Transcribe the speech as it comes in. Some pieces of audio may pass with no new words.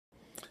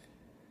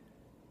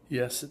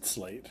Yes, it's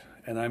late,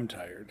 and I'm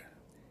tired.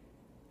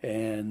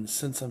 And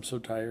since I'm so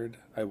tired,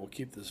 I will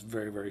keep this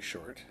very, very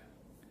short.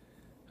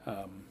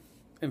 Um,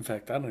 in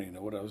fact, I don't even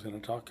know what I was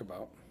going to talk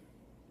about.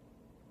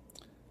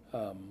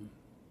 Um,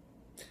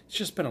 it's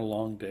just been a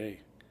long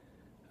day.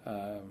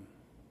 Um,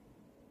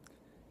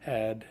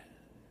 had,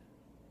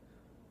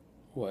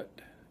 what,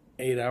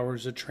 8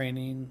 hours of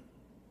training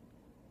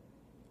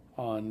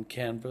on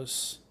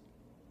Canvas,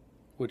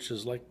 which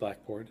is like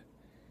Blackboard,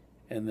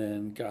 and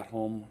then got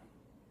home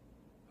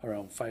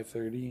around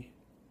 5:30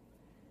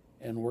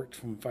 and worked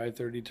from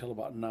 5:30 till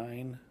about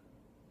 9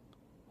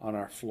 on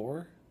our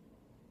floor.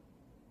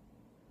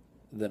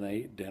 Then I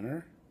ate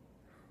dinner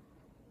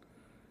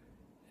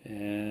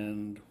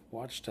and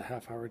watched a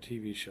half-hour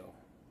TV show.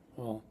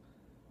 Well,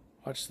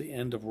 watched the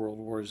end of World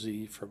War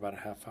Z for about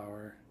a half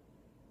hour.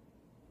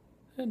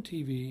 And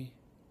TV,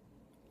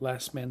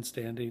 Last Man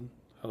Standing,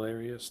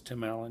 hilarious.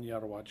 Tim Allen, you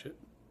ought to watch it.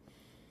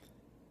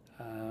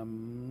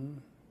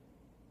 Um,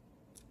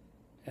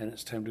 and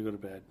it's time to go to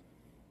bed.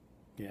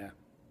 Yeah.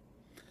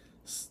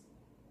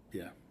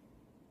 Yeah.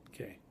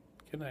 Okay.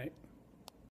 Good night.